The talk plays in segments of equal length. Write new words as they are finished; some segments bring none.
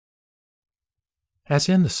As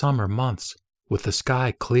in the summer months, with the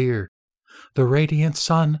sky clear, the radiant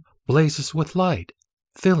sun blazes with light,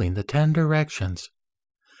 filling the 10 directions.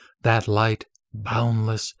 That light,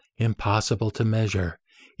 boundless, impossible to measure,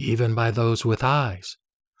 even by those with eyes,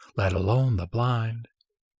 let alone the blind.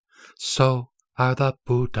 So are the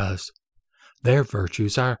Buddhas. Their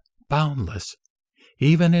virtues are boundless.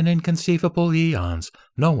 Even in inconceivable eons,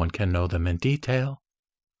 no one can know them in detail.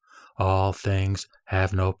 All things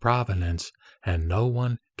have no provenance, and no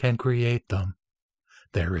one can create them.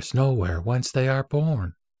 There is nowhere whence they are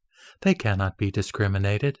born. They cannot be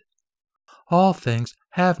discriminated. All things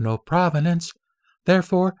have no provenance,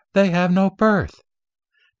 therefore they have no birth.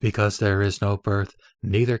 Because there is no birth,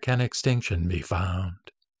 neither can extinction be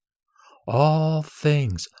found. All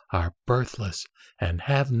things are birthless and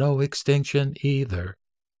have no extinction either.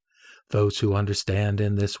 Those who understand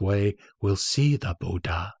in this way will see the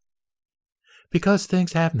Buddha. Because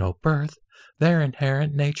things have no birth, their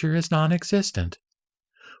inherent nature is non-existent.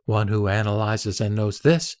 One who analyzes and knows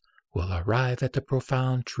this will arrive at the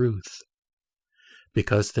profound truth.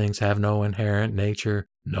 Because things have no inherent nature,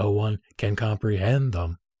 no one can comprehend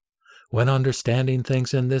them. When understanding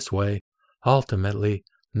things in this way, ultimately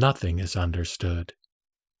nothing is understood.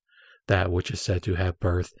 That which is said to have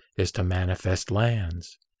birth is to manifest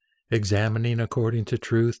lands. Examining according to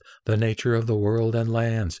truth the nature of the world and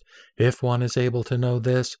lands, if one is able to know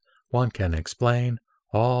this, one can explain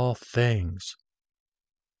all things.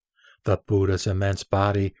 The Buddha's immense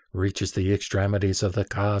body reaches the extremities of the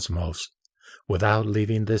cosmos. Without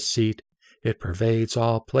leaving this seat, it pervades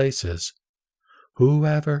all places.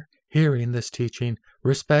 Whoever, hearing this teaching,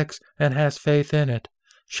 respects and has faith in it,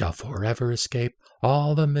 shall forever escape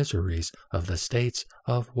all the miseries of the states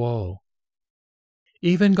of woe.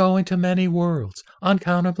 Even going to many worlds,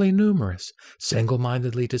 uncountably numerous,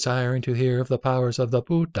 single-mindedly desiring to hear of the powers of the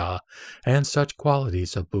Buddha and such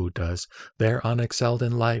qualities of Buddhas, their unexcelled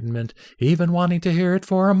enlightenment, even wanting to hear it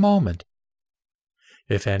for a moment.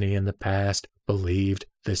 If any in the past believed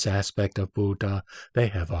this aspect of Buddha, they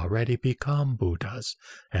have already become Buddhas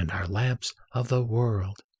and are lamps of the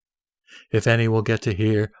world. If any will get to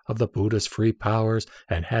hear of the Buddha's free powers,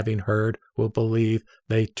 and having heard will believe,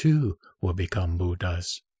 they too will become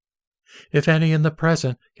Buddhas. If any in the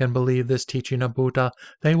present can believe this teaching of Buddha,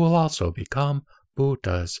 they will also become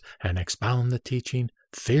Buddhas and expound the teaching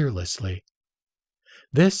fearlessly.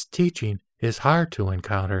 This teaching is hard to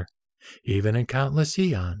encounter, even in countless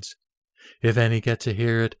eons. If any get to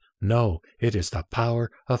hear it, know it is the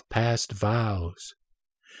power of past vows.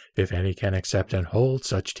 If any can accept and hold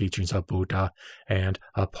such teachings of Buddha, and,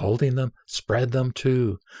 upholding them, spread them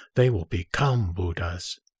too, they will become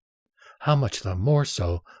Buddhas. How much the more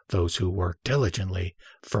so those who work diligently,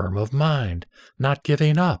 firm of mind, not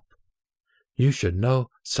giving up. You should know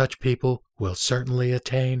such people will certainly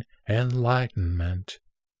attain enlightenment.